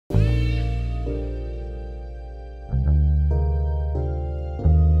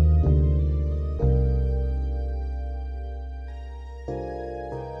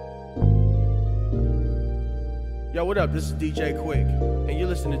Yo, what up? This is DJ Quick, and you're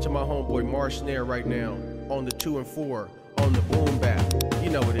listening to my homeboy MarSnare right now on the 2 and 4 on the BoomBap. You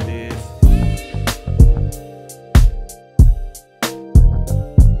know what it is.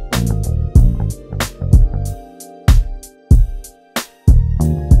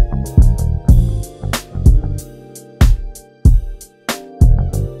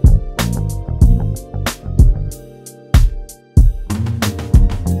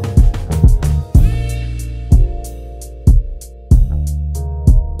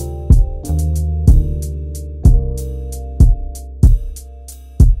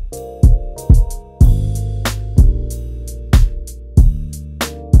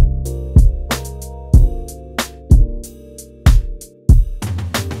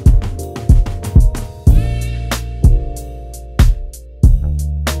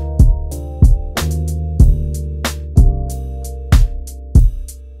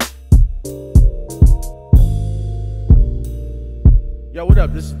 Yo, what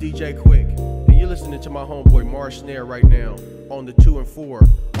up? This is DJ Quick, and you're listening to my homeboy MarSnare right now on the 2 and 4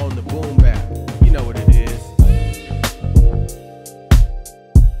 on the BoomBap. You know what it is.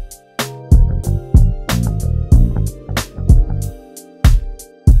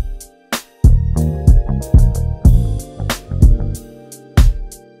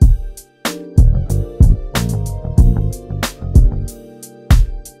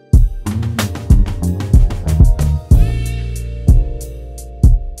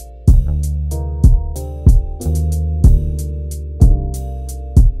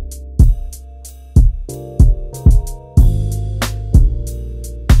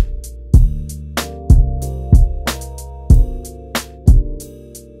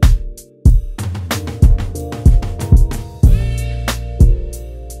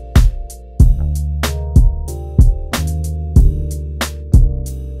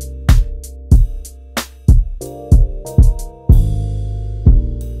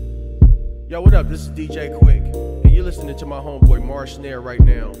 Yo, what up? This is DJ Quick, and you're listening to my homeboy MarSnare right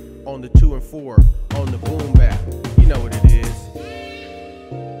now on the 2 and 4 on the BoomBap. You know what it is.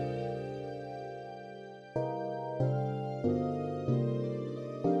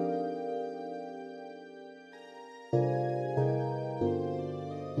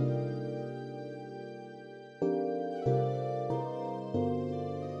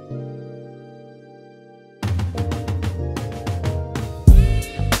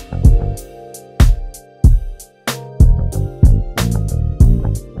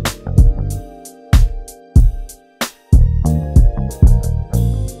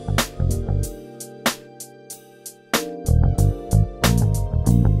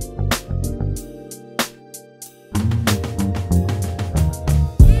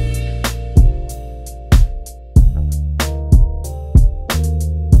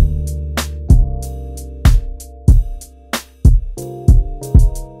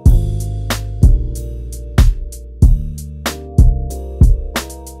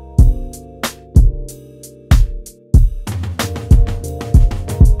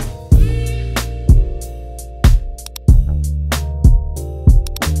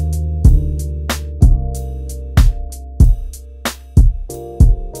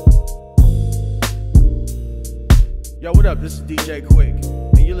 Yo, what up? This is DJ Quick,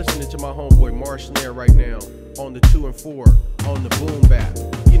 and you're listening to my homeboy MarSnare right now on the 2 and 4 on the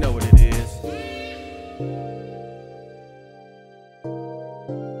BoomBap.